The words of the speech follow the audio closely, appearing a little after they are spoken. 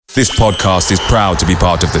This podcast is proud to be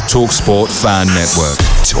part of the TalkSport Fan Network.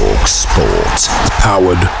 TalkSport.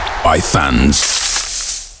 Powered by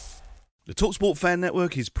fans. The TalkSport Fan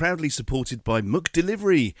Network is proudly supported by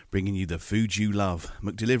McDelivery, bringing you the food you love.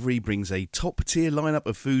 McDelivery brings a top-tier lineup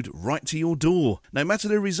of food right to your door. No matter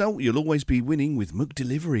the result, you'll always be winning with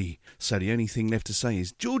McDelivery. So the only thing left to say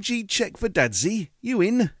is, Georgie, check for Dadsy. You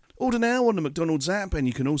in? Order now on the McDonald's app, and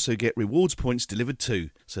you can also get rewards points delivered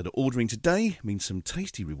too. So that ordering today means some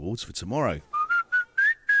tasty rewards for tomorrow.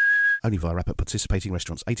 Only via app at participating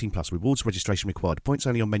restaurants. 18 plus. Rewards registration required. Points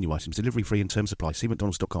only on menu items. Delivery free and terms apply. See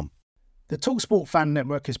mcdonalds.com. The TalkSport Fan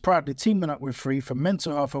Network is proudly teaming up with Free for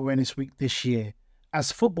Mental Health Awareness Week this year.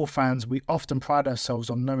 As football fans, we often pride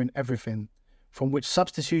ourselves on knowing everything, from which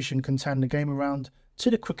substitution can turn the game around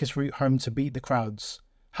to the quickest route home to beat the crowds.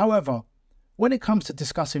 However, when it comes to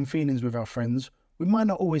discussing feelings with our friends, we might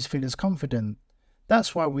not always feel as confident.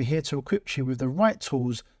 That's why we're here to equip you with the right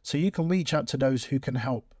tools so you can reach out to those who can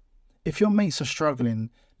help. If your mates are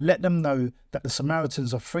struggling, let them know that the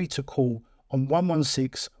Samaritans are free to call on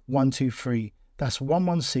 116 123. That's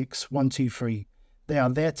 116 123. They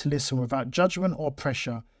are there to listen without judgment or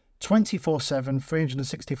pressure, 24/7,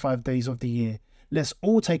 365 days of the year. Let's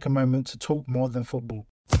all take a moment to talk more than football.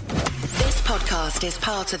 This podcast is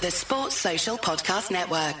part of the Sports Social Podcast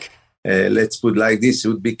Network. Let's put like this,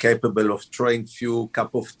 would be capable of trying few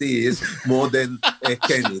cup of teas more than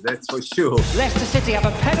Kenny, that's for sure. Leicester City have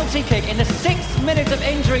a penalty kick in the 6th minute of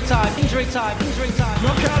injury time.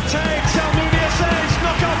 Knockout takes, Almunia saves,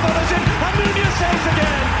 knockout follows in, Almunia saves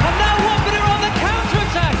again. And now Watford are on the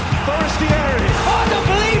counter-attack. Forestieri. Oh, I don't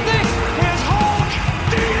believe this. Here's Hulk,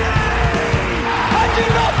 Deeney! I do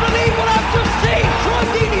not believe what I've just seen. Troy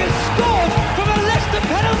Deeney has scored from a Leicester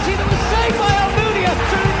penalty that was saved by Almunia.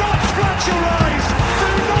 Do not scratch your eyes! Do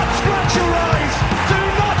not scratch your eyes! Do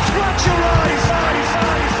not scratch your eyes!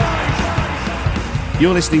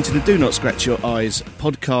 You're listening to the Do Not Scratch Your Eyes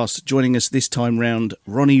podcast. Joining us this time round,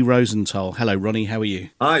 Ronnie Rosenthal. Hello, Ronnie. How are you?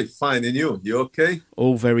 Hi, fine. And you? You okay?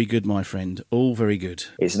 All very good, my friend. All very good.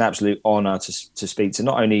 It's an absolute honour to speak to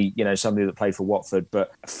not only, somebody that played for Watford,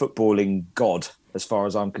 but a footballing god, as far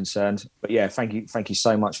as I'm concerned. But yeah, thank you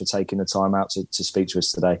so much for taking the time out to speak to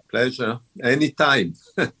us today. Pleasure. Anytime.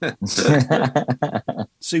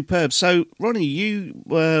 Superb. So, Ronnie, you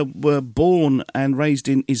were born and raised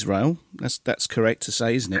in Israel. That's correct to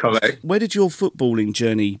say, isn't it? Correct. Where did your footballing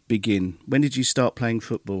journey begin? When did you start playing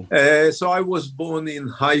football? So I was born in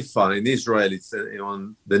Haifa, in Israel. It's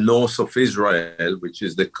on the north of Israel, which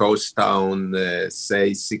is the coast town,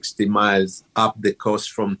 say 60 miles up the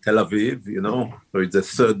coast from Tel Aviv, So it's the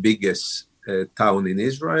third biggest town in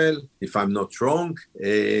Israel, if I'm not wrong.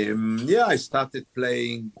 I started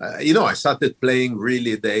playing, I started playing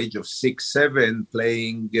really at the age of 6, 7,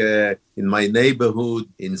 playing in my neighborhood,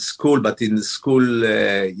 in school, but in the school,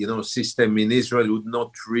 system in Israel would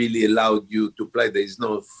not really allow you to play. There is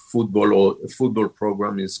no football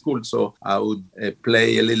program in school, so I would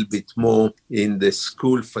play a little bit more in the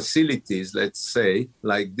school facilities, let's say,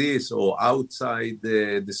 like this, or outside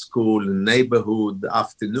the school, neighborhood,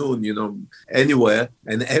 afternoon, anywhere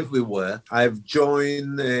and everywhere. I've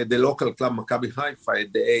joined the local club Maccabi Haifa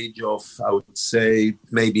at the age of, I would say,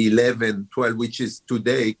 maybe 11, 12, which is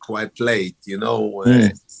today quite late,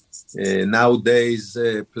 Nowadays,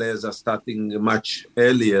 players are starting much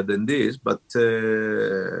earlier than this, but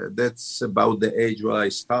that's about the age where I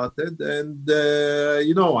started. And,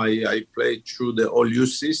 I played through the all-youth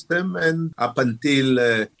system, and up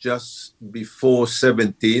until just before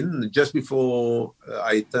 17, just before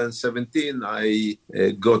I turned 17, I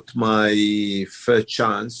got my first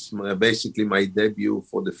chance, basically my debut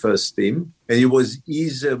for the first team. And it was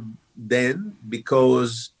easier then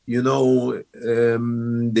because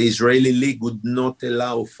the Israeli league would not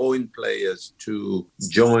allow foreign players to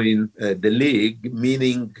join the league,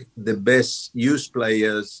 meaning the best youth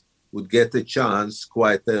players would get a chance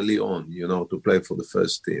quite early on, to play for the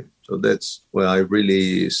first team. So that's where I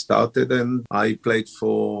really started, and I played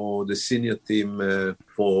for the senior team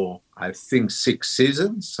for, I think, 6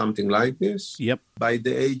 seasons, something like this. Yep. By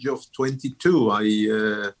the age of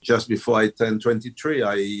 22, just before I turned 23,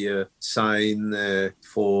 I signed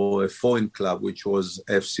for a foreign club, which was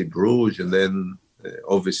FC Bruges, and then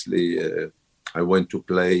obviously I went to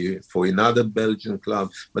play for another Belgian club.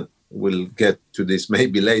 But we'll get to this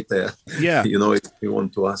maybe later. Yeah. If you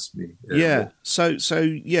want to ask me. Yeah. So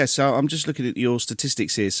I'm just looking at your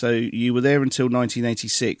statistics here. So you were there until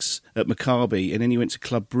 1986 at Maccabi, and then you went to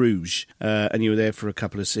Club Bruges, and you were there for a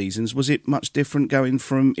couple of seasons. Was it much different going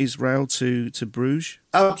from Israel to Bruges?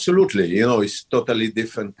 Absolutely. It's totally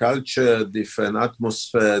different culture, different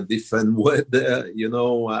atmosphere, different weather.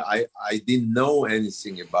 I didn't know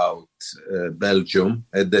anything about Belgium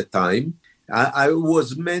at that time. I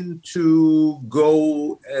was meant to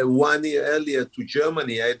go 1 year earlier to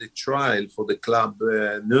Germany. I had a trial for the club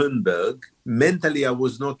Nuremberg. Mentally, I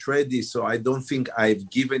was not ready, so I don't think I've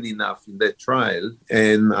given enough in that trial.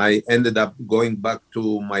 And I ended up going back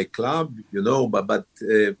to my club, but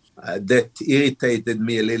that irritated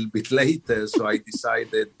me a little bit later. So I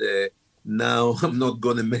decided now I'm not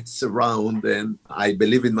going to mess around, and I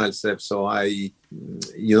believe in myself. So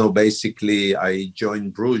basically I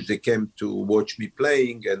joined Bruges. They came to watch me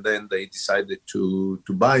playing, and then they decided to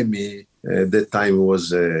buy me. At that time it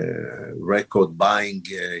was a record buying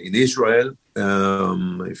in Israel.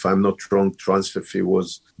 If I'm not wrong, transfer fee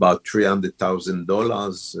was about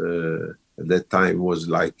 $300,000. At that time it was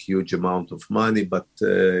like huge amount of money, but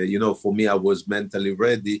for me, I was mentally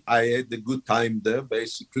ready. I had a good time there,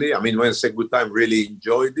 basically. I mean, when I say good time, really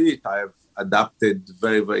enjoyed it. I have adapted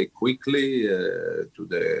very, very quickly to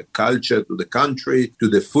the culture, to the country, to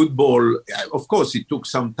the football. Of course, it took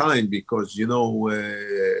some time because,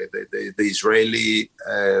 the Israeli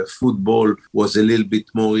football was a little bit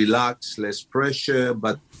more relaxed, less pressure,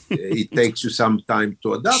 but it takes you some time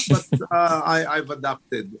to adapt. But I've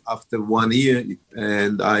adapted after 1 year,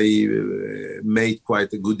 and I made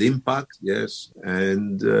quite a good impact, yes.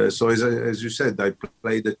 And so as you said, I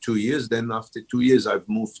played 2 years. Then after 2 years, I've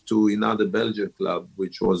moved to another Belgian club,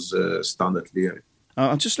 which was Standard Liège.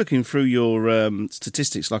 I'm just looking through your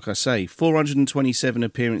statistics, like I say. 427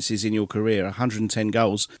 appearances in your career, 110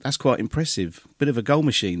 goals. That's quite impressive. Bit of a goal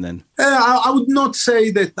machine then. I would not say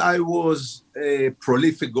that I was a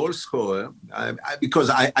prolific goal scorer because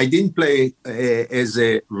I didn't play as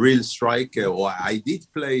a real striker, or I did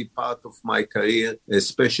play part of my career,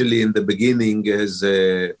 especially in the beginning, as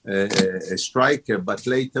a striker. But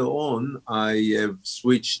later on, I have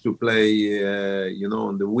switched to play,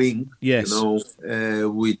 on the wing. Yes.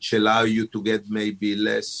 Which allow you to get maybe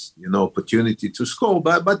less, opportunity to score.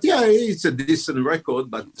 But yeah, it's a decent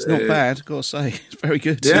record. But it's not bad, got to say. It's very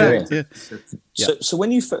good. Yeah. So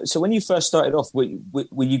when you first started off,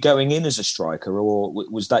 were you going in as a striker, or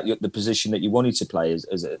was that the position that you wanted to play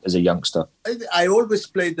as a youngster? I always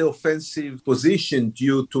played the offensive position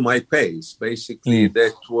due to my pace. Basically,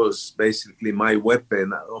 that was basically my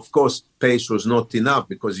weapon. Of course, pace was not enough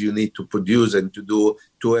because you need to produce and to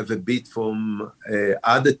have a bit from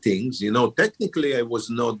other things. Technically, I was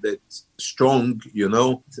not that strong.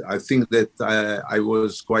 I think that I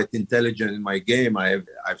was quite intelligent in my game. I've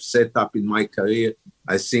set up in my career,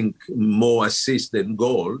 I think, more assists than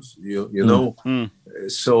goals.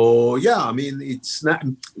 So yeah, I mean, it's not.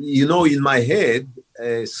 In my head,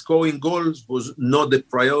 scoring goals was not the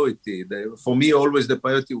priority. For me, always the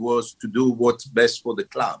priority was to do what's best for the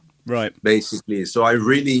club. Right. Basically. So I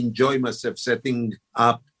really enjoy myself setting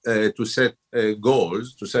up to set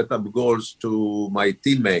up goals to my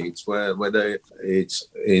teammates, whether it's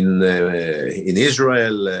in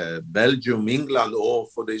Israel, Belgium, England, or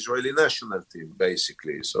for the Israeli national team,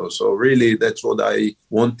 basically. So really, that's what I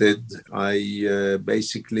wanted.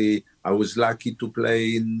 I was lucky to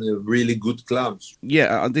play in really good clubs.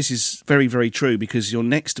 Yeah, this is very, very true, because your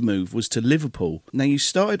next move was to Liverpool. Now, you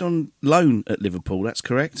started on loan at Liverpool, that's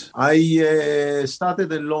correct? I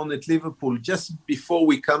started on loan at Liverpool. Just before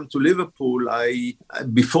we come to Liverpool,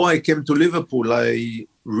 before I came to Liverpool, I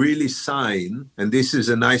really signed, and this is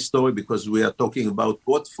a nice story because we are talking about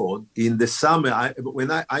Watford. In the summer,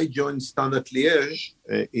 when I joined Standard Liège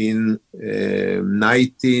in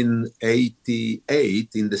 1988,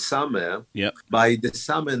 in the summer, by the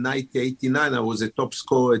summer 1989, I was a top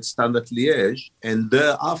scorer at Standard Liège, and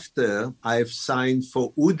thereafter, I've signed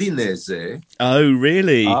for Udinese. Oh,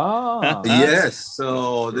 really? Yes,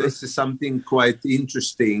 so this is something quite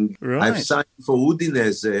interesting. Right. I've signed for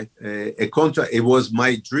Udinese a contract. It was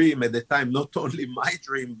my dream at the time, not only my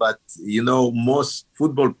dream, but most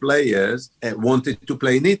football players wanted to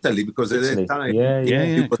play in Italy because at that time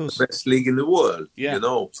it was the best league in the world.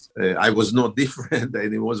 I was not different,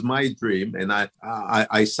 and it was my dream, and I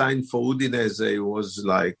signed for Udinese. It was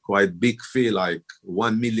like quite big fee, like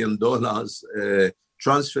 $1 million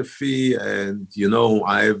transfer fee, and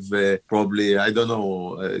I've probably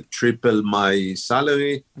triple my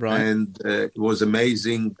salary, right. And it was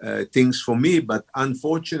amazing things for me. But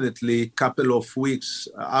unfortunately, a couple of weeks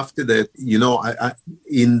after that, I,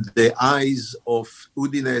 in the eyes of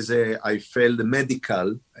Udinese, I failed the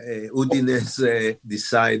medical. Udinese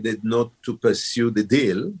decided not to pursue the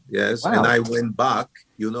deal. Yes, wow. And I went back.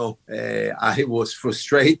 I was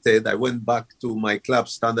frustrated. I went back to my club,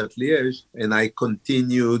 Standard Liège, and I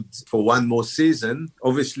continued for one more season.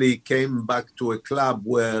 Obviously, came back to a club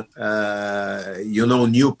where,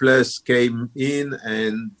 new players came in,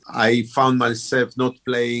 and I found myself not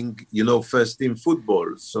playing, first team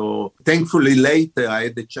football. So thankfully, later, I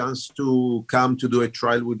had the chance to come to do a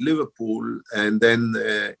trial with Liverpool, and then,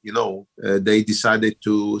 they decided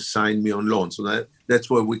to sign me on loan. So that's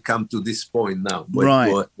where we come to this point now,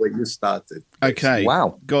 where you started. Okay.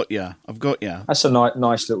 Wow. I've got ya. That's a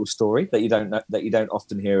nice little story that you don't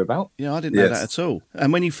often hear about. Yeah, I didn't know that at all.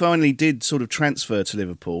 And when you finally did sort of transfer to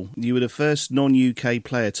Liverpool, you were the first non-UK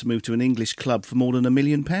player to move to an English club for more than £1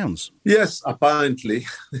 million. Yes, apparently.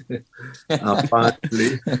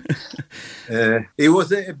 Apparently. It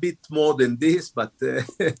was a bit more than this, but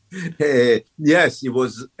yes, it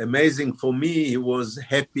was amazing for me. It was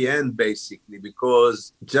happy end, basically,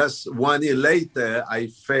 because just 1 year later, I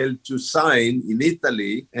failed to sign in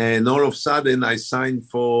Italy, and all of a sudden I signed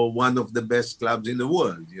for one of the best clubs in the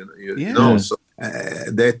world. So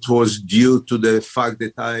that was due to the fact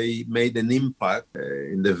that I made an impact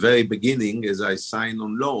in the very beginning as I signed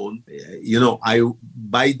on loan.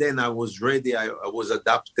 By then I was ready. I was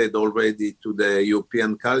adapted already to the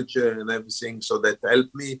European culture and everything, so that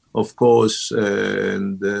helped me, of course.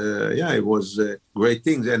 It was great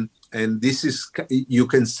things. And this is, you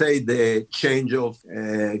can say, the change of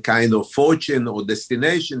kind of fortune or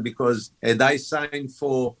destination, because had I signed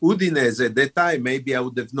for Udinese at that time, maybe I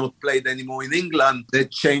would have not played anymore in England. That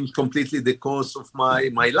changed completely the course of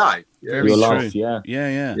my life. Very Your true. life, yeah.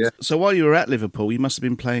 Yeah. So while you were at Liverpool, you must have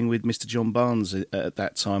been playing with Mr. John Barnes at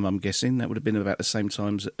that time, I'm guessing. That would have been about the same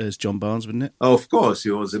time as John Barnes, wouldn't it? Of course,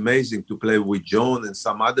 it was amazing to play with John and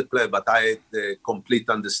some other players, but I had a complete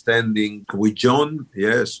understanding with John.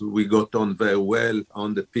 Yes, we got on very well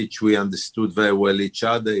on the pitch. We understood very well each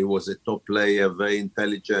other. He was a top player, very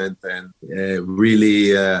intelligent, and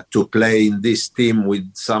really to play in this team with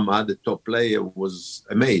some other top player was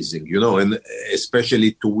amazing, and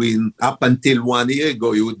especially to win. Up until 1 year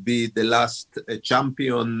ago, it would be the last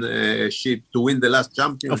championship, to win the last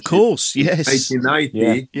championship. Of course, yes.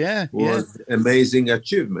 1990 was amazing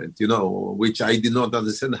achievement, which I did not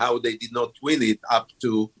understand how they did not win it up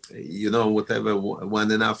to,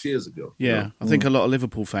 1.5 years ago. Yeah, I think a lot of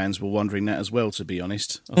Liverpool fans were wondering that as well, to be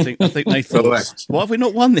honest. I think they thought, why have we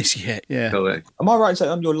not won this yet? Yeah. Correct. Am I right in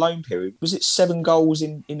saying on your loan period, was it 7 goals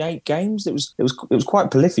in 8 games? It was quite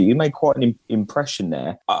prolific. You made quite an impression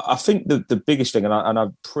there. I think the biggest thing, and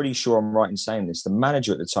I'm pretty sure I'm right in saying this, the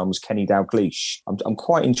manager at the time was Kenny Dalglish. I'm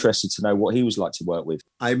quite interested to know what he was like to work with.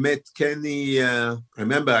 I met Kenny, I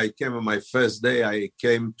remember I came on my first day, I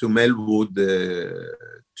came to Melwood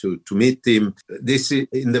to meet him. This is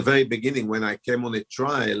in the very beginning when I came on a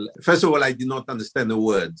trial. First of all, I did not understand a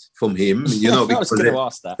word from him, I was going to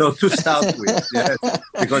ask that. So to start with, yes,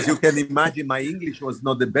 because you can imagine my English was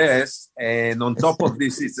not the best, and on top of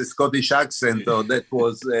this, it's a Scottish accent, so that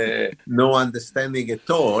was no understanding at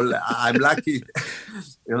all. I'm lucky.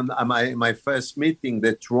 My first meeting,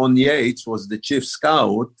 that Ron Yates was the chief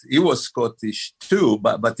scout. He was Scottish too,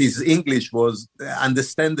 but his English was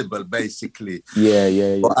understandable, basically.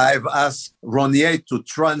 Yeah. I've asked Ron Yates to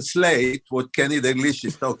translate what Kenny Dalglish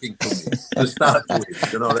is talking to me to start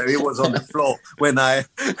with. He was on the floor when I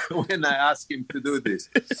asked him to do this.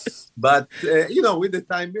 But with the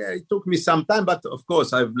time, it took me some time. But of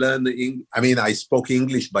course, I've learned. I spoke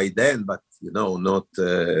English by then, but not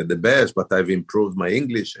the best. But I've improved my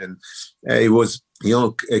English, and it was.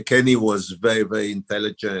 Kenny was very, very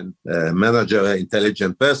intelligent manager,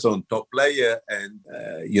 intelligent person, top player. And,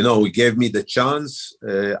 he gave me the chance.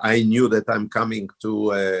 I knew that I'm coming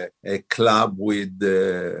to a club with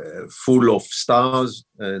full of stars,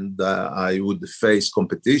 and I would face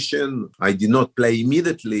competition. I did not play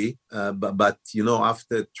immediately, but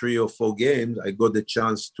after 3 or 4 games, I got the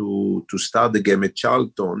chance to start the game at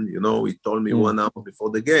Charlton. He told me 1 hour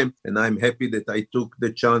before the game, and I'm happy that I took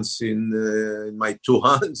the chance in my 2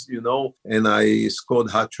 hands, and I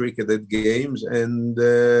scored hat-trick at that games, and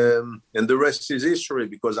the rest is history,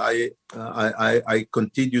 because I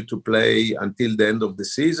continued to play until the end of the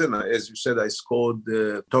season. As you said, I scored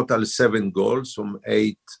total 7 goals from 8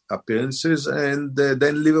 8 appearances, and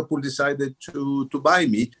then Liverpool decided to buy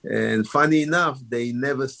me. And funny enough, they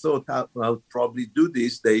never thought I'll probably do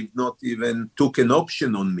this. They've not even took an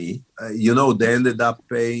option on me. They ended up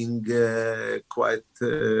paying quite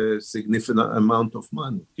a significant amount of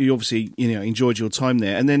money. You obviously, enjoyed your time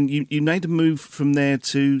there, and then you made a move from there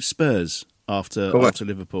to Spurs after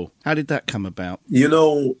Liverpool. How did that come about?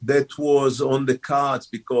 That was on the cards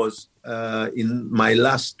because in my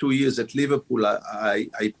last 2 years at Liverpool,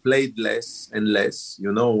 I played less and less.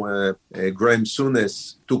 Graham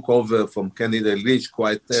Souness took over from Kenny Dalglish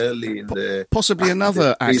quite early in the... Possibly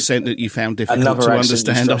another accent that you found difficult to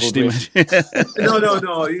understand, I should imagine.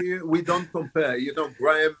 No, we don't compare.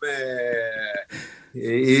 Graham...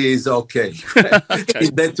 He is okay.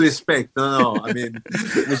 In that respect. No. I mean,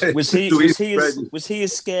 was he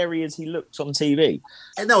as scary as he looked on TV?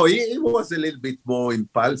 No, he was a little bit more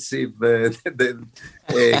impulsive than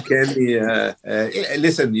Kenny.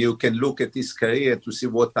 Listen, you can look at his career to see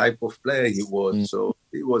what type of player he was. So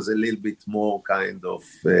he was a little bit more kind of.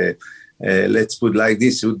 Let's put like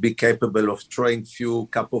this, he would be capable of throwing few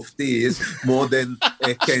cup of teas more than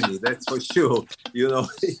Kenny, that's for sure.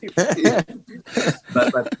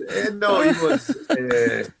 But no, he was...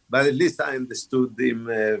 but at least I understood him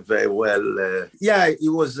very well.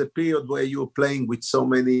 It was a period where you were playing with so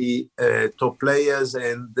many top players,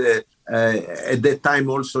 and at that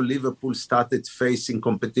time also Liverpool started facing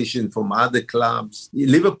competition from other clubs.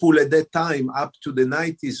 Liverpool at that time, up to the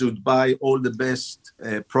 90s, would buy all the best,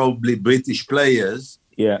 probably British players.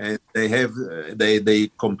 Yeah, and they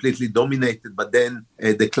completely dominated. But then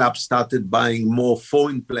the club started buying more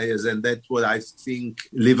foreign players, and that's what I think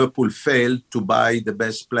Liverpool failed to buy the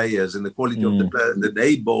best players, and the quality of the players that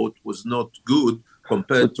they bought was not good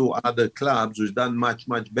compared to other clubs who've done much,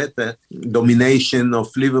 much better. Domination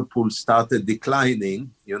of Liverpool started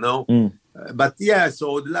declining, But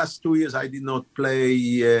so the last 2 years I did not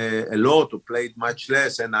play a lot, or played much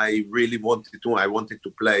less, and I really wanted to. I wanted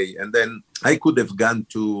to play, and then I could have gone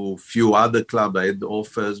to few other clubs. I had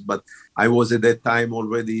offers, but I was at that time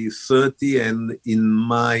already 30, and in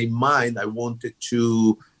my mind I wanted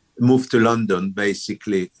to move to London,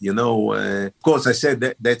 basically. Of course, I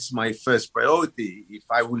said that's my first priority. If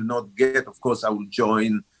I will not get, of course, I will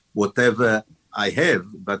join whatever I have,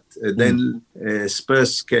 but then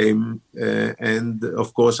Spurs came, and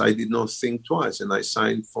of course I did not think twice, and I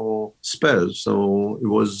signed for Spurs. So it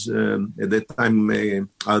was at that time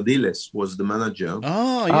Ardiles was the manager.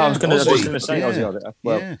 Oh, yeah. I was going to say Ozzy.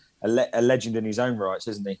 Well, a legend in his own rights,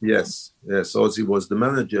 isn't he? Yes, Ozzy was the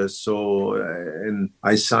manager. So and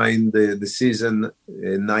I signed the season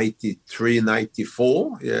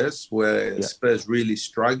 93-94. Yes, where Spurs really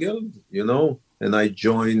struggled. And I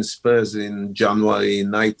joined Spurs in January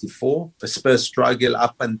 94. Spurs struggled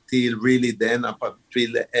up until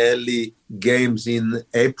the early games in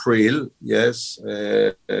April, yes.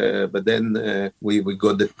 But then we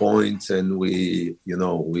got the points, and we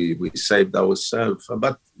saved ourselves.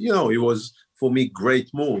 But, it was, for me,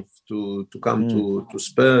 great move to come to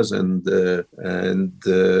Spurs, and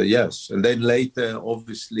yes. And then later,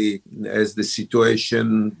 obviously, as the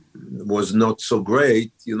situation was not so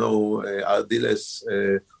great, Ardiles,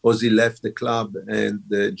 Ozzy left the club, and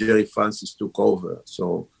Jerry Francis took over.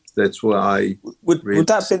 So that's where I...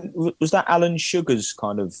 Was that Alan Sugar's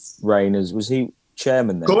kind of reign? Was he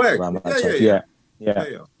chairman then? Correct. Yeah.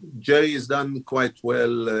 Jerry has done quite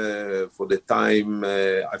well for the time.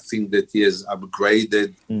 I think that he has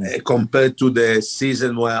upgraded compared to the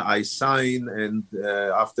season where I signed, and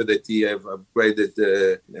after that he have upgraded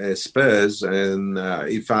Spurs. And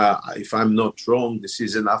if I'm not wrong, the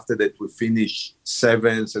season after that we finished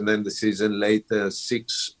 7th, and then the season later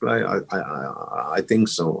 6th. I think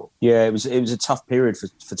so. Yeah, it was a tough period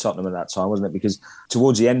for Tottenham at that time, wasn't it? Because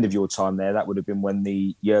towards the end of your time there, that would have been when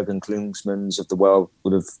the Jurgen Klinsmanns of the world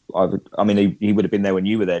would have. He would have been there when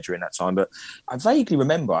you were there during that time. But I vaguely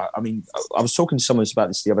remember. I was talking to someone about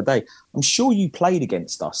this the other day. I'm sure you played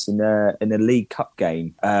against us in a League Cup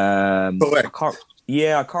game. Correct.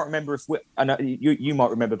 I can't remember if you might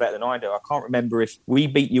remember better than I do. I can't remember if we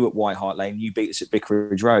beat you at White Hart Lane, you beat us at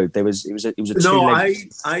Vicarage Road. It was a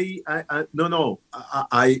No,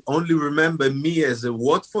 I only remember me as a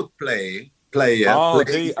Watford player.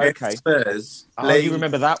 Okay. Spurs. You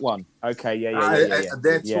remember that one? Okay, yeah.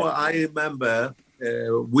 That's what I remember.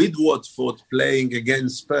 With Watford playing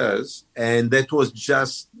against Spurs, and that was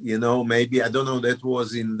just, maybe, I don't know, that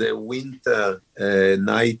was in the winter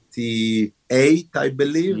 98, I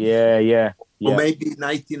believe. Yeah. or maybe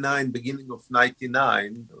 99, beginning of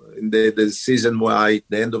 99, in the season where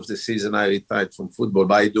the end of the season, I retired from football.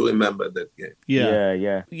 But I do remember that game.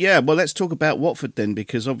 Yeah, well, let's talk about Watford then,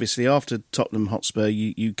 because obviously after Tottenham Hotspur,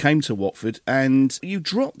 you came to Watford and you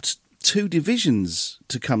dropped 2 divisions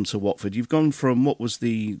to come to Watford. You've gone from what was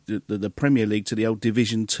the Premier League to the old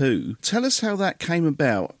Division 2. Tell us how that came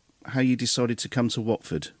about, how you decided to come to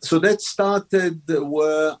Watford. So that started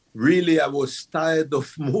where really I was tired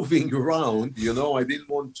of moving around, I didn't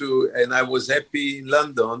want to, and I was happy in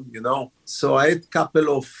London, So I had a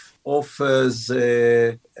couple of offers.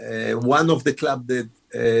 One of the club that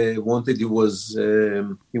wanted, it was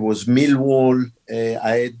Millwall.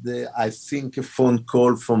 I had, I think, a phone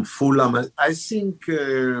call from Fulham. I think,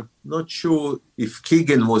 not sure if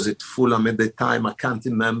Keegan was at Fulham at the time. I can't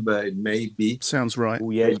remember. It may be. Sounds right.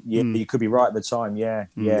 Oh, yeah, you could be right at the time. Yeah.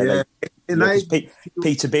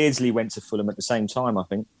 Peter Beardsley went to Fulham at the same time, I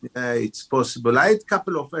think. Yeah, it's possible. I had a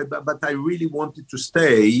couple of, but I really wanted to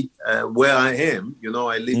stay where I am.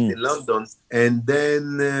 I lived in London, and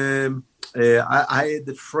then. I had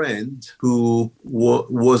a friend who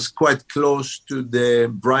was quite close to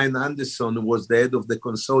Brian Anderson, who was the head of the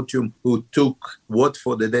consortium who took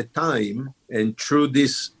Watford at that time. And through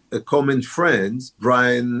this common friends,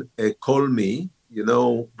 Brian called me.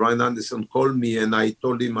 Brian Anderson called me and I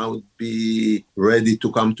told him I would be ready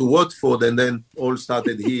to come to Watford. And then all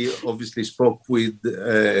started. He obviously spoke with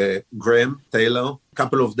Graham Taylor. A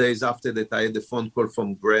couple of days after that, I had a phone call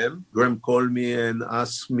from Graham. Graham called me and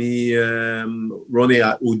asked me, Ronnie,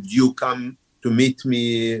 would you come to meet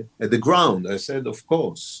me at the ground? I said, of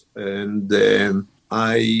course. And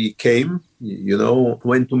I came,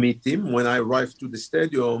 went to meet him. When I arrived to the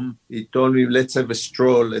stadium, he told me, let's have a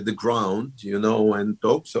stroll at the ground, and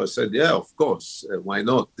talk. So I said, yeah, of course. Why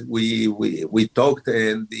not? We talked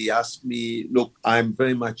and he asked me, look, I'm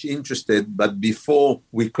very much interested. But before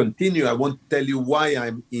we continue, I want to tell you why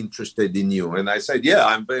I'm interested in you. And I said, yeah,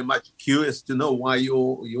 I'm very much curious to know why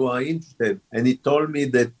you are interested. And he told me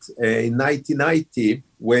that in 1990,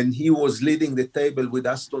 when he was leading the table with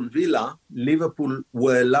Aston Villa, Liverpool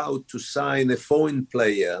were allowed to sign a foreign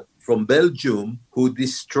player from Belgium who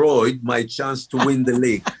destroyed my chance to win the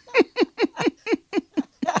league.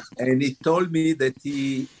 And he told me that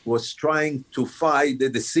he was trying to fight the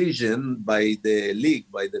decision by the league,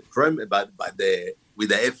 with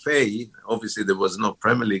the FA. Obviously, there was no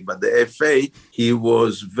Premier League, but the FA, he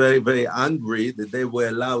was very, very angry that they were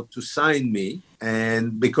allowed to sign me.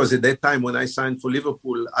 And because at that time, when I signed for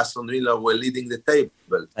Liverpool, Aston Villa were leading the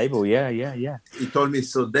table. Yeah. He told me,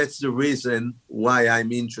 so that's the reason why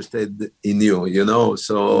I'm interested in you,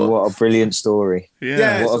 So what a brilliant story.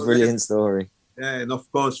 Yeah. What a brilliant story. Yeah, and of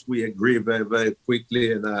course, we agree very, very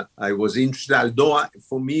quickly. And I was interested, although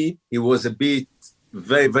for me, it was a bit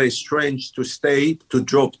very, very strange to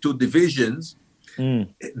drop 2 divisions.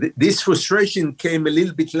 This frustration came a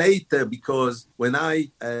little bit later because when I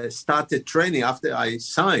started training after I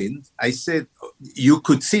signed, I said, you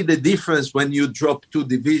could see the difference when you drop 2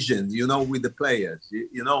 divisions, with the players,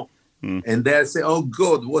 and they say, oh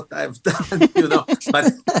God, what I've done,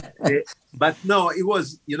 but no, it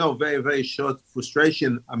was, very, very short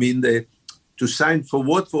frustration. I mean, to sign for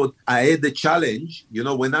Watford, I had a challenge,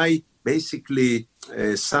 when I basically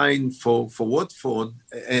signed for Watford,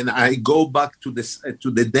 and I go back to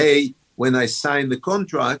the day when I signed the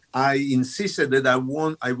contract. I insisted that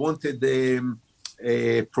I wanted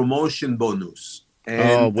a promotion bonus.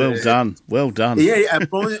 And, well done. Yeah, a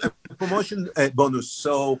promotion bonus.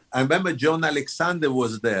 So I remember John Alexander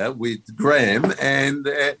was there with Graham, and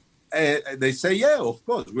they say, yeah, of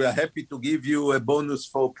course, we are happy to give you a bonus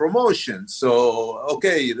for promotion. So,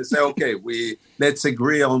 okay, they say, okay, let's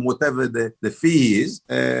agree on whatever the fee is.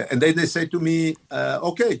 And then they say to me,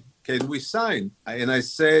 okay, can we sign? And I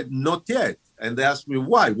said, not yet. And they asked me,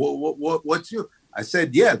 why? What's your... I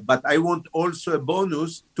said, yeah, but I want also a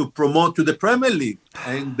bonus to promote to the Premier League.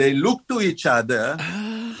 And they looked to each other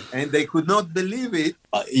and they could not believe it.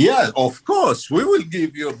 Yeah, of course, we will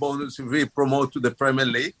give you a bonus if we promote to the Premier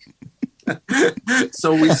League.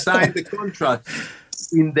 So we signed the contract.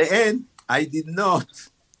 In the end, I did not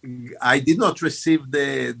receive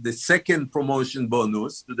the second promotion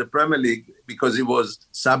bonus to the Premier League because it was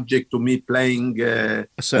subject to me playing a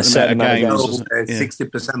certain amount of games,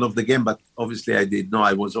 60% of the game. But obviously I did know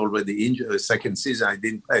I was already injured. Second season I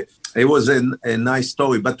didn't play. It was a nice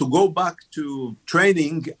story. But to go back to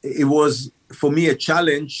training, it was for me a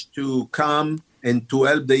challenge to come and to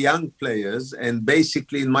help the young players. And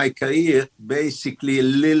basically in my career, basically a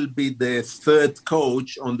little bit the third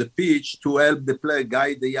coach on the pitch to help the player,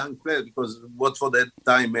 guide the young players, because Watford at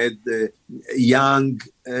that time had young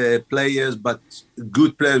players, but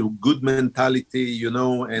good players, good mentality, you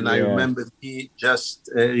know. And I remember me just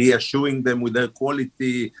reassuring them with their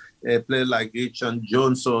quality. Players like Richard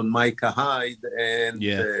Johnson, Micah Hyde, and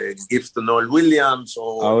Gifton Noel-Williams.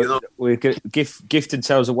 Gifton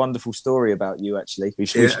tells a wonderful story about you, actually. We've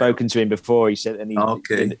spoken to him before. He said, and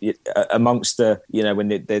amongst the, you know,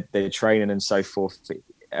 when they're training and so forth,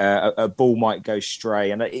 a ball might go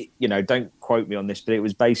stray, and don't quote me on this, but it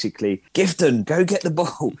was basically, Gifton, go get the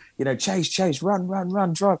ball, you know, chase,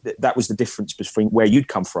 run, drive. That was the difference between where you'd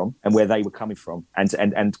come from and where they were coming from,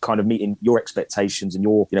 and kind of meeting your expectations and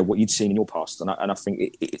your, you know, what you'd seen in your past. And I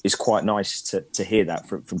think it's quite nice to hear that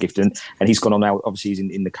from Gifton, and he's gone on now. Obviously, he's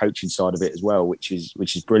in the coaching side of it as well, which is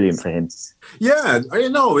brilliant for him. Yeah, I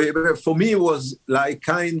know. For me, it was like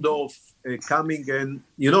kind of coming, and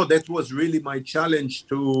that was really my challenge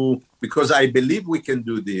because I believe we can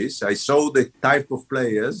do this. I saw the type of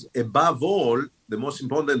players. Above all, the most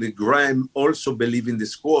important, Graham also believed in the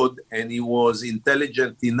squad, and he was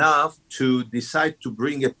intelligent enough to decide to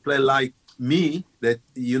bring a player like me that,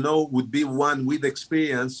 would be one with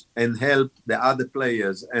experience and help the other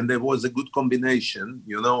players. And there was a good combination,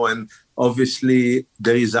 and obviously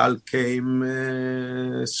the result came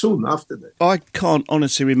soon after that. I can't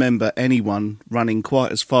honestly remember anyone running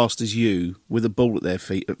quite as fast as you with a ball at their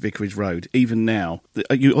feet at Vicarage Road, even now.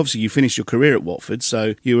 You finished your career at Watford,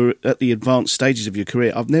 so you were at the advanced stages of your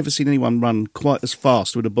career. I've never seen anyone run quite as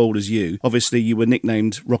fast with a ball as you. Obviously, you were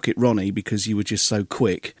nicknamed Rocket Ronnie because you were just so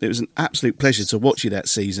quick. It was an absolute pleasure to watch you that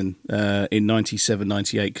season in 97,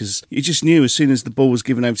 98, because you just knew as soon as the ball was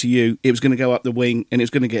given over to you, it was going to go up the wing and it was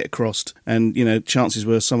going to get across. And, chances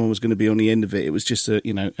were someone was going to be on the end of it. It was just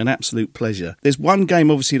an absolute pleasure. There's one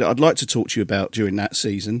game, obviously, that I'd like to talk to you about during that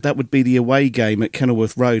season. That would be the away game at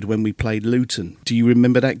Kenilworth Road when we played Luton. Do you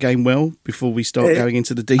remember that game well before we start going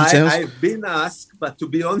into the details? I've been asked, but to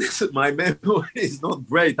be honest, my memory is not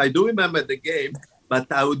great. I do remember the game, but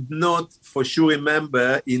I would not for sure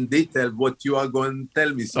remember in detail what you are going to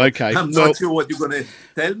tell me. So okay. I'm not sure what you're going to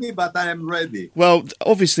tell me, but I am ready. Well,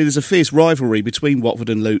 obviously there's a fierce rivalry between Watford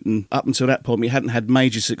and Luton. Up until that point, we hadn't had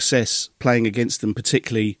major success playing against them,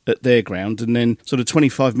 particularly at their ground. And then sort of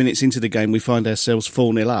 25 minutes into the game, we find ourselves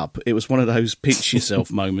 4-0 up. It was one of those pinch yourself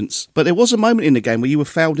moments. But there was a moment in the game where you were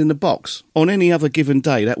fouled in the box. On any other given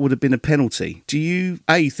day, that would have been a penalty. Do you,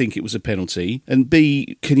 A, think it was a penalty? And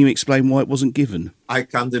B, can you explain why it wasn't given? I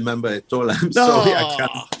can't remember at all. I'm sorry, I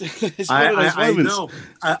can't. It's one of those moments.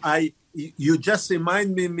 I know. You just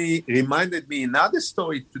reminded me another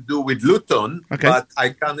story to do with Luton, but I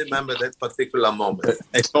can't remember that particular moment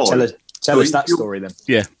at all. Tell us that story then.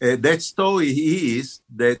 Yeah. That story is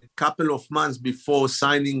that a couple of months before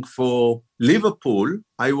signing for Liverpool,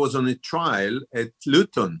 I was on a trial at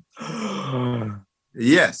Luton.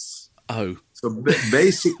 Yes. Oh. So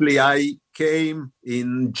basically, I came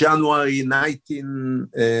in January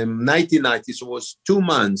 1990, so it was 2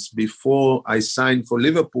 months before I signed for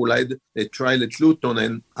Liverpool. I had a trial at Luton,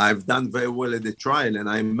 and I've done very well at the trial. And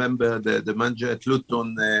I remember the manager at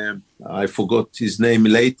Luton, I forgot his name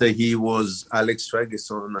later, he was Alex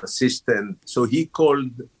Ferguson, assistant. So he called,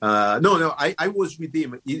 I was with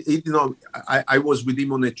him. I was with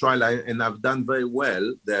him on a trial, and I've done very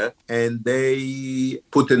well there. And they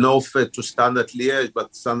put an offer to Standard Liège,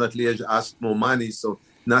 but Standard Liège asked more money, so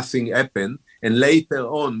nothing happened. And later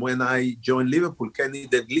on, when I joined Liverpool, Kenny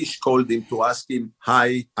Dalglish called him to ask him,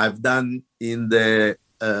 "Hi, I've done in the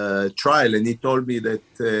trial," and he told me that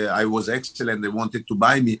I was excellent. They wanted to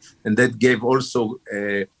buy me, and that gave also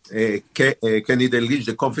Kenny Dalglish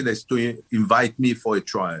the confidence to invite me for a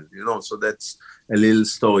trial. So that's a little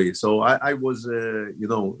story. So I was,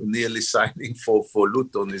 nearly signing for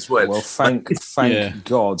Luton as well. Well, thank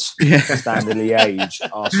God, Standard Liège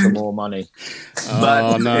asked for more money.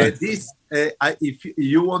 But if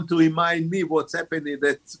you want to remind me what's happened in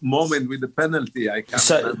that moment with the penalty, I can't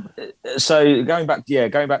remember. So going back to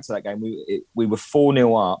that game, we were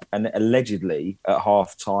 4-0 up, and allegedly at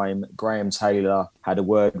half time, Graham Taylor had a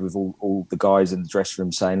word with all the guys in the dressing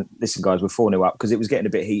room saying, "Listen, guys, we're 4-0 up," because it was getting a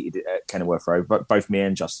bit heated at Kenilworth Road. But both me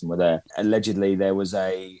and Justin were there. Allegedly, there was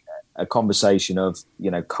a conversation of,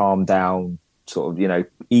 calm down, sort of,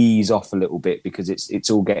 ease off a little bit because it's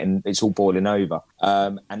all boiling over.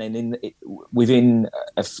 And then within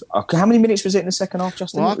how many minutes was it in the second half,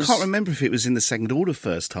 Justin? Well, I can't remember if it was in the second or the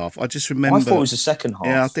first half. I just remember. I thought it was the second half.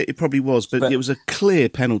 Yeah, I think it probably was, but it was a clear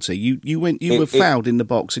penalty. You were fouled in the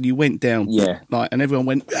box and you went down. Yeah, and everyone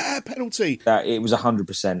went penalty. It was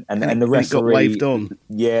 100%, and the referee got waved on.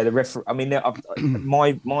 Yeah, the referee. I mean,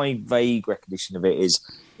 my vague recollection of it is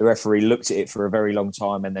the referee looked at it for a very long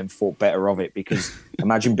time and then thought better of it because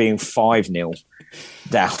imagine being 5-0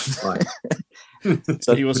 down. Right.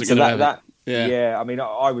 So he wasn't going to have that. Yeah. Yeah, I mean,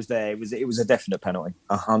 I was there. It was a definite penalty,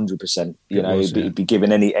 100%. It'd be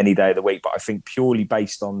given any day of the week. But I think purely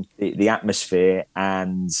based on the atmosphere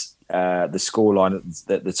and the scoreline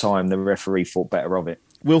at the time, the referee thought better of it.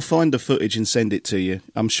 We'll find the footage and send it to you.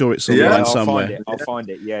 I'm sure it's online somewhere. I'll find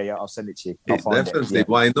it. Yeah, I'll send it to you. Definitely,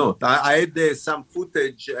 why not? I had some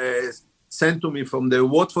footage sent to me from the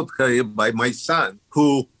Watford career by my son,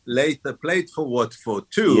 who later played for Watford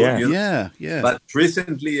too. Yeah. But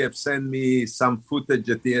recently have sent me some footage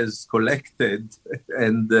that he has collected,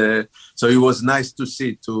 and so it was nice to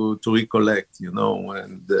see, to recollect,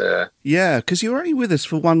 and yeah, because you were only with us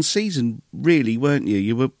for one season, really, weren't you?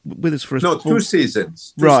 You were with us for 2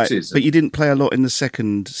 seasons, but you didn't play a lot in the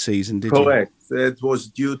second season, did you? Correct. That was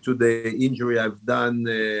due to the injury I've done.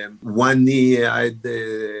 1 year I had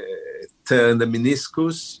turned the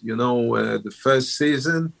meniscus, the first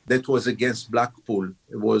season. That was against Blackpool.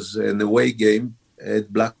 It was an away game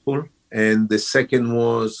at Blackpool. And the second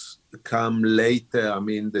was come later,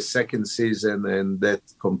 the second season, and that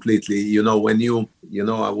completely, when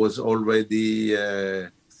I was already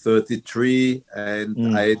 33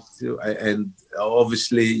 and I had to, and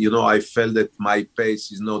obviously, I felt that my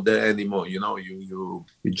pace is not there anymore. You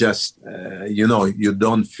just, you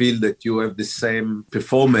don't feel that you have the same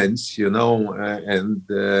performance,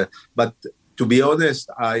 but to be honest,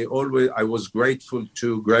 I was grateful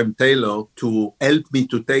to Graham Taylor to help me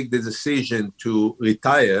to take the decision to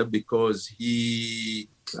retire, because he,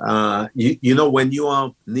 when you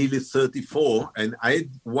are nearly 34, and I had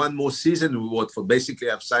one more season with Watford.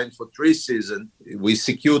 Basically, I've signed for 3 seasons. We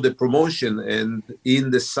secured the promotion, and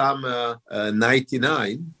in the summer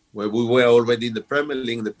 99, where we were already in the Premier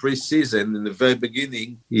League, in the pre-season, in the very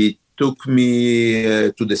beginning, he took me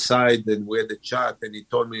to the side and we had a chat, and he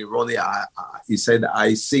told me, Ronnie, he said,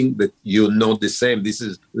 I think that you're not the same. This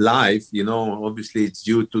is life, obviously it's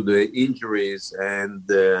due to the injuries, and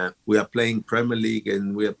we are playing Premier League,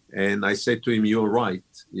 and I said to him, you're right.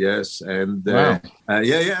 Yes. And wow.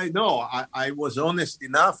 I was honest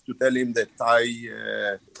enough to tell him that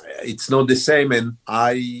it's not the same. And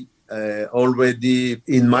I already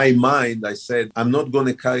in my mind, I said, I'm not going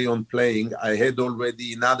to carry on playing. I had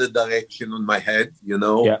already another direction on my head, in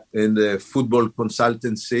the football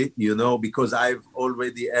consultancy, because I've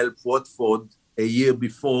already helped Watford. A year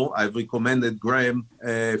before, I've recommended Graham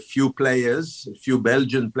a few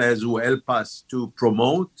Belgian players who help us to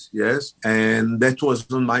promote, yes, and that was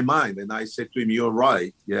on my mind. And I said to him, you're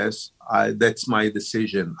right, yes, that's my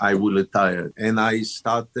decision. I will retire. And I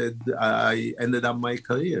ended up my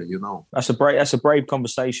career, That's a brave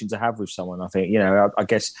conversation to have with someone, I think. I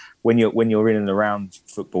guess when you're in and around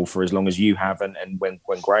football for as long as you have, and when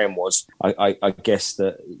Graham was, I guess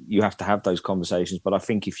that you have to have those conversations. But I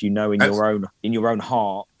think if you know in your own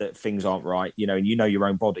heart that things aren't right, and your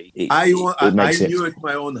own body, I knew it in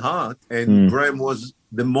my own heart, and Graham was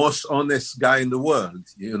the most honest guy in the world,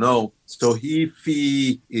 So if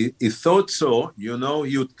he thought so,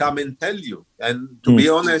 he would come and tell you. And to be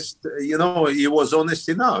honest, he was honest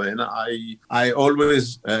enough. And I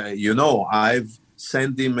always, I've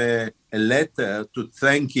sent him a letter to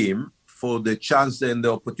thank him for the chance and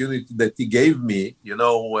the opportunity that he gave me,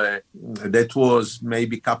 that was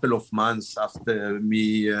maybe a couple of months after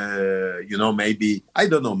me,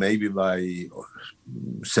 maybe by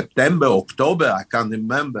September, October, I can't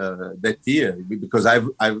remember that year, because I've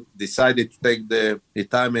decided to take the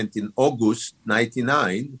retirement in August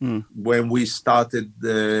 99 when we started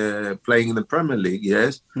playing in the Premier League,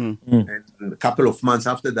 yes. And a couple of months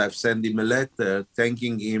after that, I've sent him a letter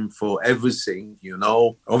thanking him for everything,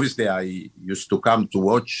 Obviously, I used to come to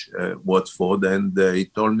watch Watford, and he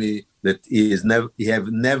told me that he have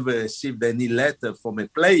never received any letter from a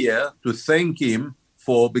player to thank him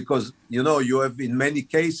because you have in many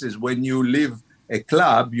cases when you leave a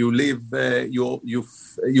club, you leave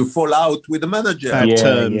you fall out with the manager. Bad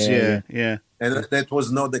terms, yeah. And that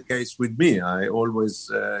was not the case with me. I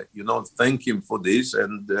always, thank him for this.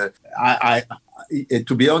 And I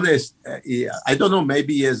to be honest, I don't know,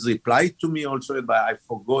 maybe he has replied to me also, but I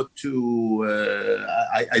forgot to,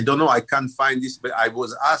 I don't know. I can't find this, but I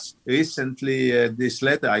was asked recently this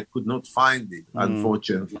letter. I could not find it,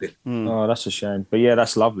 unfortunately. Oh, that's a shame. But yeah,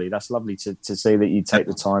 that's lovely. That's lovely to see that you take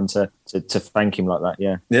the time to thank him like that.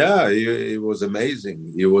 Yeah. Yeah, he was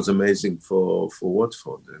amazing. He was amazing for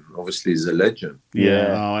Watford, and obviously he's a legend.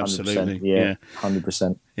 Yeah, oh, absolutely. Yeah,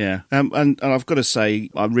 100%. Yeah, and I've got to say,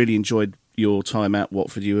 I really enjoyed your time at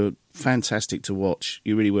Watford. You were fantastic to watch.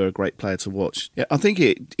 You really were a great player to watch. Yeah, I think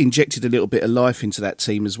it injected a little bit of life into that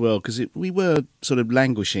team as well, because we were sort of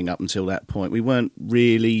languishing up until that point. We weren't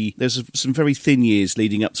really... There's some very thin years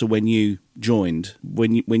leading up to when you joined.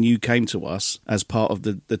 When you came to us as part of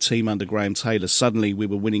the team under Graham Taylor, suddenly we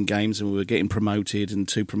were winning games and we were getting promoted, and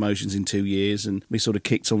 2 promotions in 2 years, and we sort of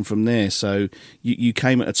kicked on from there. So you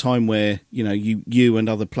came at a time where, you know, you and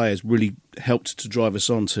other players really helped to drive us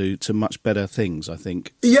on to much better things, I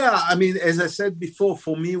think. Yeah, I mean, as I said before,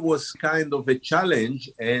 for me it was kind of a challenge,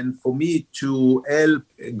 and for me to help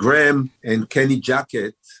Graham and Kenny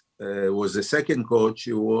Jackett was the second coach.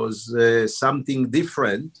 It was something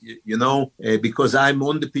different, because I'm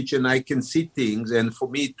on the pitch and I can see things. And for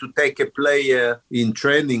me to take a player in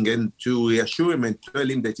training and to reassure him and tell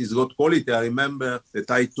him that he's got quality. I remember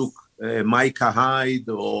that I took Micah Hyde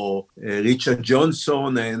or Richard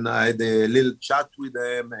Johnson, and I had a little chat with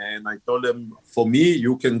them, and I told them, for me,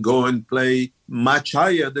 you can go and play much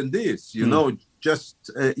higher than this, just,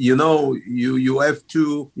 you have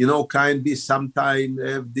to, kindly sometimes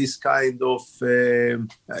have this kind of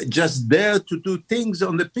just there to do things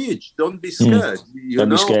on the pitch. Don't be scared. Don't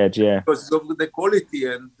be scared, yeah. Because of the quality,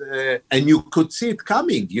 and you could see it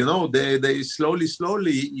coming, they slowly,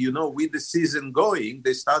 with the season going,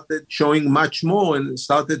 they started showing much more and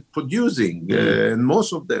started producing, and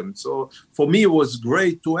most of them. So for me, it was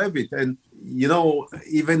great to have it. And,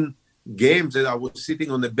 even games that I was sitting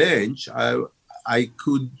on the bench, I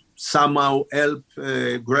could somehow help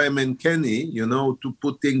Graham and Kenny, to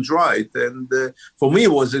put things right. And for me,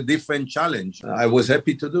 it was a different challenge. I was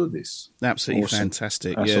happy to do this. Absolutely awesome.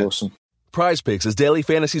 Fantastic. That's awesome. Prize Picks is daily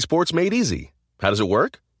fantasy sports made easy. How does it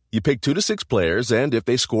work? You pick 2 to 6 players, and if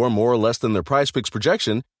they score more or less than their Prize Picks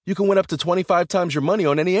projection, you can win up to 25 times your money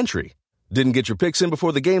on any entry. Didn't get your picks in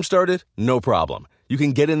before the game started? No problem. You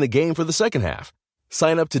can get in the game for the second half.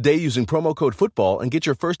 Sign up today using promo code FOOTBALL and get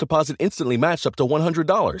your first deposit instantly matched up to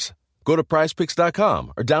 $100. Go to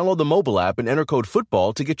prizepicks.com or download the mobile app and enter code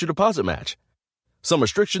FOOTBALL to get your deposit match. Some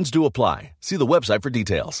restrictions do apply. See the website for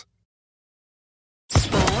details.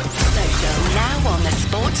 Sports Social, now on the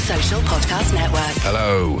Sports Social Podcast Network.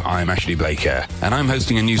 Hello, I'm Ashley Baker, and I'm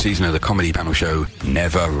hosting a new season of the comedy panel show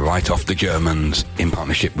Never Write Off the Germans in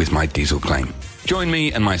partnership with My Diesel Claim. Join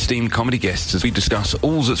me and my esteemed comedy guests as we discuss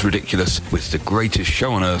all that's ridiculous with the greatest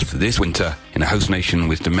show on earth this winter in a host nation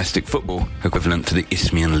with domestic football equivalent to the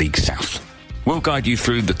Isthmian League South. We'll guide you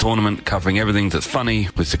through the tournament, covering everything that's funny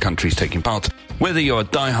with the countries taking part, whether you're a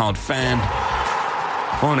die-hard fan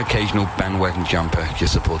or an occasional bandwagon jumper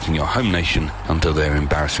just supporting your home nation until they're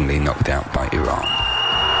embarrassingly knocked out by Iran.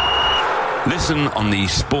 Listen on the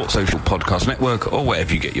Sports Social Podcast Network or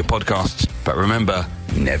wherever you get your podcasts. But remember,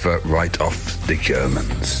 never write off the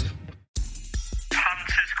Germans.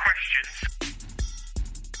 Hunter's questions.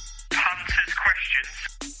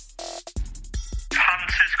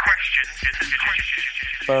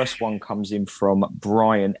 First one comes in from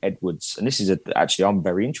Brian Edwards. And this is actually, I'm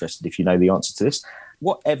very interested if you know the answer to this.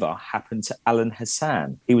 Whatever happened to Alan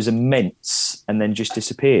Hassan? He was immense and then just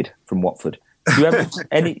disappeared from Watford. Do you have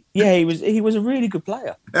any? Yeah, he was a really good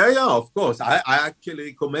player. Yeah, of course. I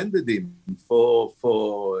actually commended him for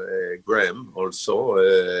Graham also.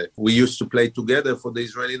 We used to play together for the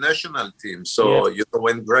Israeli national team. So,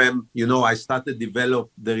 when Graham, I started to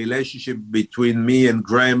develop the relationship between me and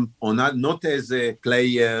Graham on not as a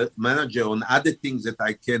player manager, on other things that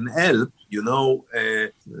I can help.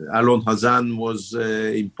 Alon Hassan was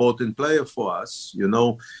an important player for us,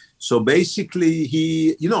 So basically,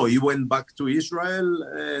 he went back to Israel,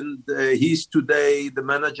 and he's today the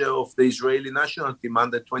manager of the Israeli national team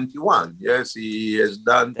under 21. Yes, he has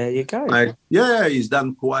done. There you go. He's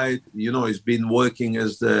done quite. He's been working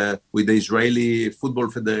with the Israeli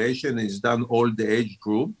Football Federation. He's done all the age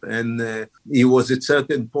group, and he was at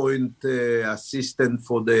certain point assistant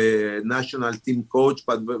for the national team coach,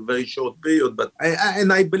 but very short period. But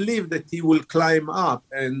I believe that he will climb up.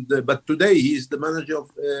 And but today he is the manager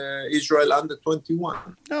of Israel under 21.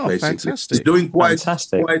 Oh, basically. fantastic. He's doing quite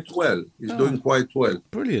well. He's doing quite well.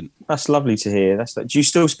 Brilliant. That's lovely to hear. Do you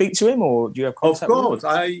still speak to him, or do you have contact Of course.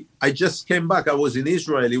 with him? I just came back. I was in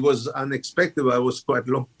Israel. It was unexpected. I was quite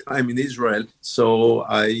a long time in Israel. So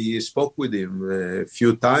I spoke with him a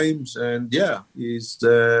few times. And he's...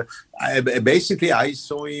 I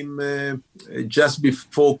saw him just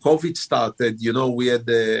before COVID started. We had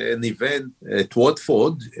an event at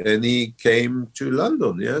Watford, and he came to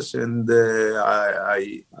London. Yes, and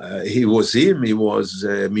he was him. He was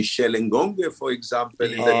Michel Ngonge, for example.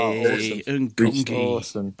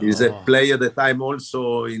 Awesome. He's a player that I'm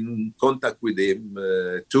also in contact with him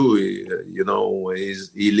too.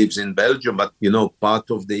 He lives in Belgium, but part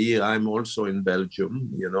of the year I'm also in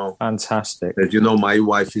Belgium. Fantastic. As my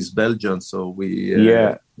wife is Belgian, so we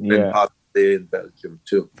spend part of the day in Belgium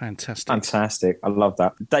too. Fantastic. I love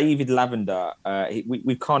that. David Lavender,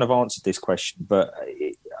 we've kind of answered this question, but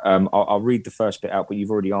I'll read the first bit out, but you've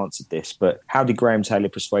already answered this. But how did Graham Taylor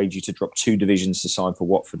persuade you to drop 2 divisions to sign for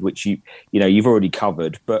Watford, which you've already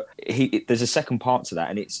covered? But there's a second part to that,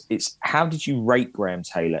 and it's how did you rate Graham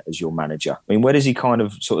Taylor as your manager? I mean, where does he kind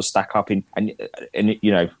of sort of stack up in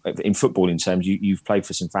footballing terms? You've played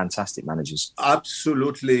for some fantastic managers.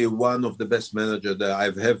 Absolutely, one of the best managers that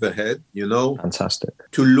I've ever had. Fantastic.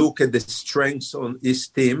 To look at the strengths on his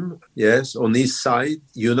team, yes, on his side.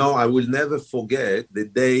 I will never forget the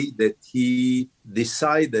day that he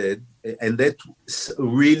decided, and that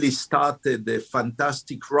really started a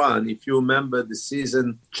fantastic run. If you remember the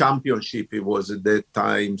season championship, it was at that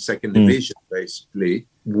time second division, basically,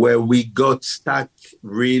 where we got stuck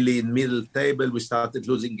really in middle table. We started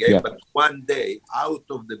losing games, but one day, out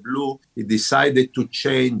of the blue, he decided to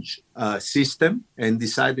change system and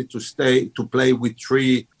decided to play with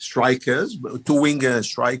 3 strikers, 2 winger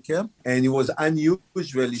striker. And it was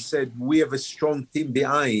unusual. He said, we have a strong team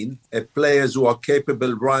behind, players who are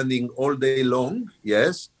capable running all day long.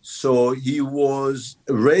 Yes. So he was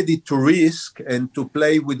ready to risk and to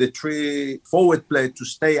play with the 3 forward players to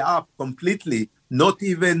stay up completely, not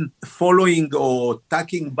even following or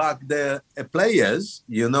tucking back the players.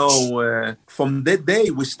 From that day,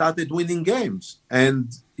 we started winning games.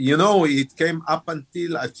 And, it came up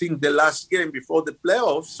until, I think, the last game before the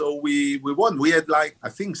playoffs. So we won. We had, I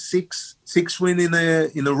think, six wins in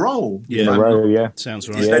a row. Sounds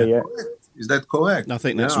right. Is that correct? I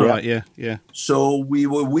think that's right, yeah. So we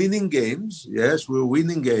were winning games. Yes, we were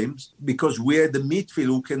winning games because we had the midfield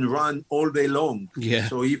who can run all day long. Yeah.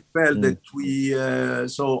 So he felt that we...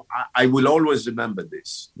 so I will always remember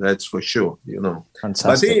this. That's for sure,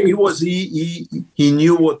 Fantastic. But he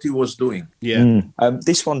knew what he was doing. Yeah.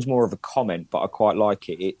 This one's more of a comment, but I quite like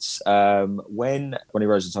it. It's when Ronnie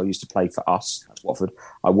Rosenthal used to play for us at Watford,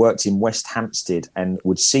 I worked in West Hampstead and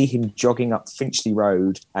would see him jogging up Finchley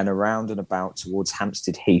Road and around and about towards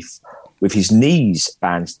Hampstead Heath with his knees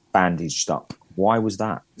bandaged up. Why was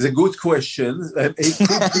that? It's a good question. It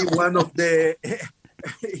could be one of the...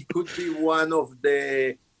 It could be one of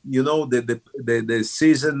the... the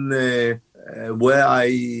season where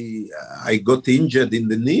I got injured in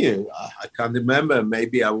the knee. I can't remember.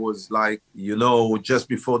 Maybe I was just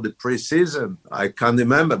before the pre-season. I can't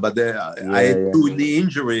remember. But I had 2 knee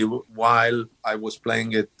injury while I was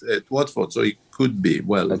playing at Watford. So it could be.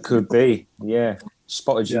 Well, it could be. Yeah.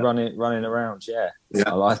 Spotted you running around. Yeah.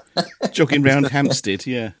 I like jogging around Hampstead.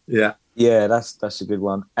 Yeah, that's a good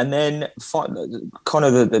one. And then kind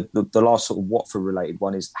of the last sort of Watford related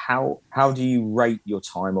one is how do you rate your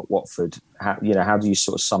time at Watford? How do you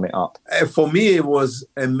sort of sum it up? For me, it was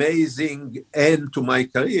amazing end to my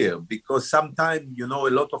career because sometimes, a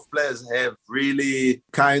lot of players have really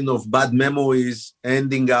kind of bad memories,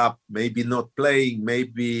 ending up maybe not playing,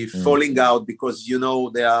 maybe falling out because,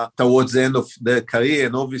 they are towards the end of their career.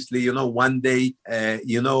 And obviously, one day,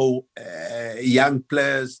 young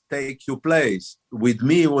players take your place. With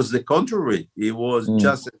me, it was the contrary. It was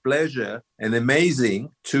just a pleasure and amazing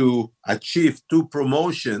to achieve 2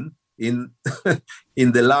 promotions in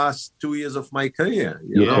the last 2 years of my career.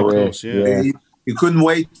 Of course, You couldn't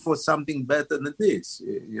wait for something better than this,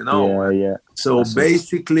 So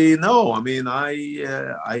basically, no. I mean,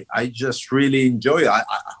 I just really enjoy it.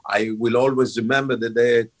 I will always remember the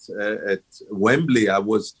day at Wembley. I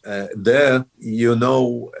was there,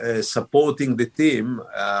 supporting the team.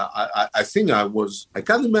 I think I was. I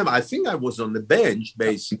can't remember. I think I was on the bench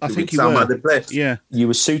basically. I think with some were. other players. Yeah, you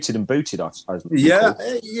were suited and booted. I Yeah.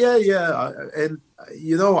 And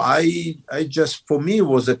I just, for me, it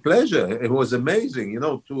was a pleasure. It was amazing,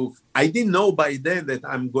 I didn't know by then that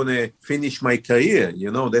I'm going to finish my career,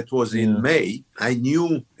 that was in May. I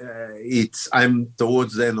knew I'm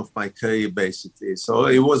towards the end of my career, basically. So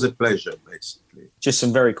it was a pleasure, basically. Just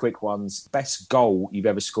some very quick ones. Best goal you've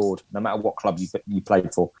ever scored, no matter what club you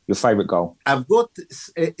played for. Your favourite goal? I've got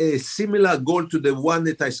a similar goal to the one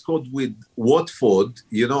that I scored with Watford.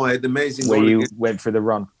 I had amazing Where goal. You went for the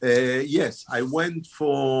run? Yes, I went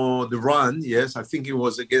for the run. Yes, I think it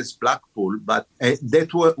was against Blackpool. But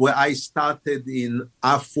that was where I started in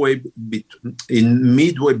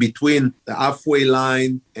midway between the halfway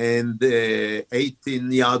line and the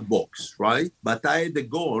 18-yard box, right? But I had a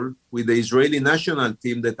goal with the Israeli national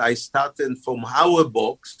team that I started from our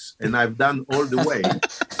box and I've done all the way.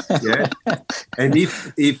 Yeah. And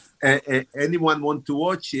if anyone want to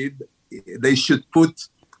watch it, they should put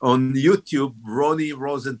on YouTube Ronnie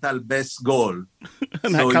Rosenthal best goal.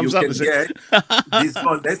 And that comes up as this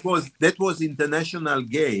goal. That was international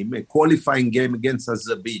game, a qualifying game against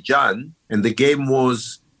Azerbaijan, and the game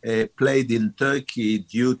was played in Turkey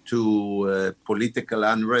due to political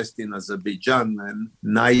unrest in Azerbaijan in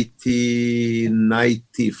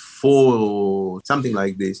 1994, something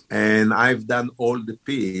like this. And I've done all the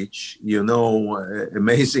pitch,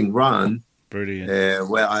 amazing run. Brilliant.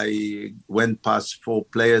 Where I went past 4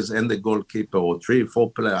 players and the goalkeeper, or 3 or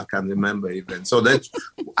 4 players, I can't remember even. So that,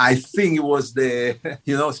 I think it was the,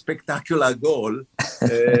 spectacular goal.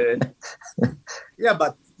 Yeah,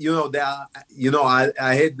 but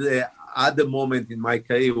I had the other moment in my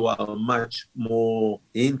career were much more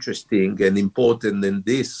interesting and important than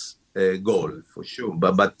this goal, for sure.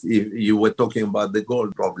 But if you were talking about the goal,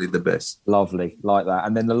 probably the best. Lovely, like that.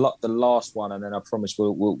 And then the last one, and then I promise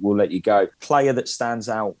we'll let you go. Player that stands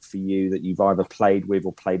out for you that you've either played with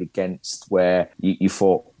or played against, where you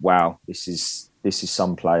thought, wow, this is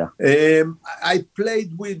some player. I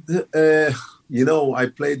played with,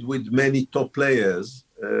 many top players.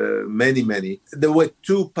 Many. There were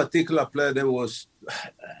 2 particular players. There was,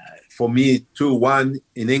 for me, 2. One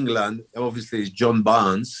in England, obviously, is John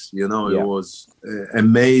Barnes. It was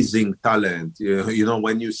amazing talent.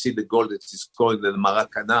 When you see the goal that he scored in the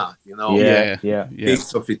Maracana,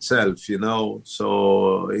 speaks of itself.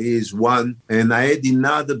 So he's one. And I had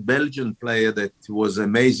another Belgian player that was an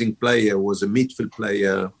amazing player. Was a midfield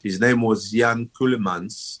player. His name was Jan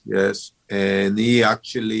Keulemans. Yes. And he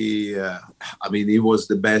actually, he was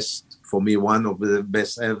the best, for me, one of the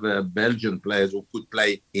best ever Belgian players who could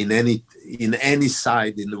play in any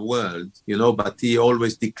side in the world, but he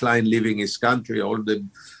always declined leaving his country.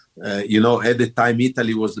 At the time,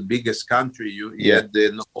 Italy was the biggest country. He had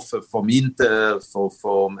an offer from Inter,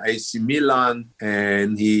 from AC Milan,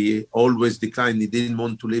 and he always declined. He didn't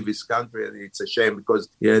want to leave his country, and it's a shame because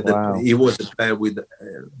he was a player with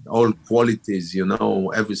all qualities,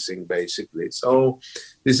 everything basically. So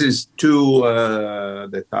this is 2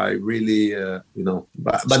 that I really,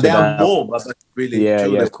 but there are more, but really,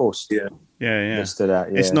 of course, Yeah.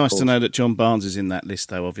 It's nice to know that John Barnes is in that list,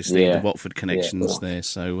 though, obviously, the Watford connections there.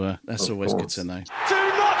 So that's always good to know. Do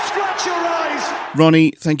not scratch your eyes!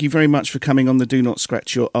 Ronnie, thank you very much for coming on the Do Not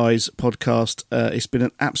Scratch Your Eyes podcast. It's been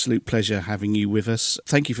an absolute pleasure having you with us.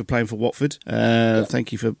 Thank you for playing for Watford.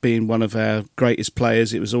 Thank you for being one of our greatest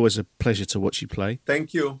players. It was always a pleasure to watch you play.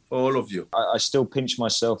 Thank you for all of you. I still pinch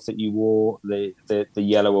myself that you wore the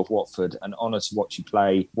yellow of Watford. An honour to watch you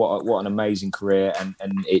play. What an amazing career, and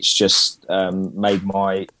it's just made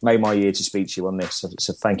my year to speak to you on this.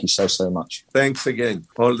 So thank you so much. Thanks again.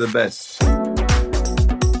 All the best.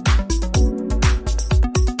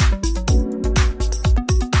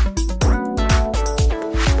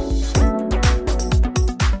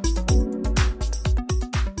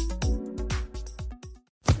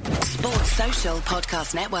 Social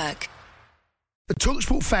Podcast Network. The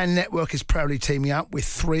TalkSport Fan Network is proudly teaming up with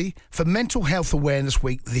 3 for Mental Health Awareness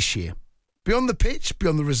Week this year. Beyond the pitch,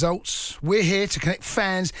 beyond the results, we're here to connect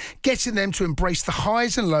fans, getting them to embrace the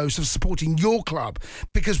highs and lows of supporting your club,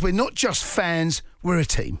 because we're not just fans, we're a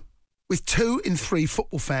team. With 2 in 3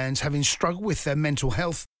 football fans having struggled with their mental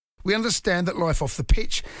health, we understand that life off the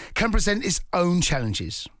pitch can present its own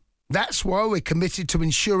challenges. That's why we're committed to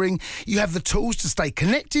ensuring you have the tools to stay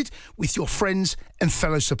connected with your friends and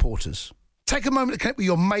fellow supporters. Take a moment to connect with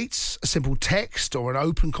your mates. A simple text or an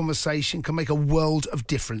open conversation can make a world of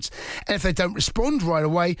difference. And if they don't respond right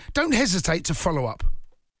away, don't hesitate to follow up.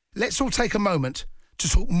 Let's all take a moment to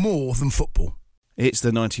talk more than football. It's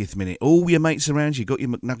the 90th minute. All your mates around you got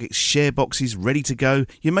your McNuggets share boxes ready to go.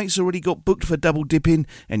 Your mates already got booked for double dipping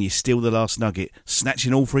and you steal the last nugget,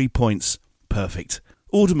 snatching all 3 points. Perfect.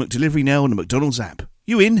 Order McDelivery now on the McDonald's app.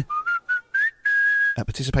 You in? At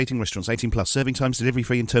participating restaurants, 18 plus, serving times, delivery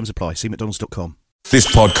free and terms apply. See mcdonalds.com. This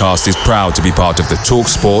podcast is proud to be part of the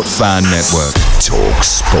TalkSport Fan Network.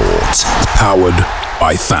 TalkSport. Powered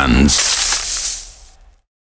by fans.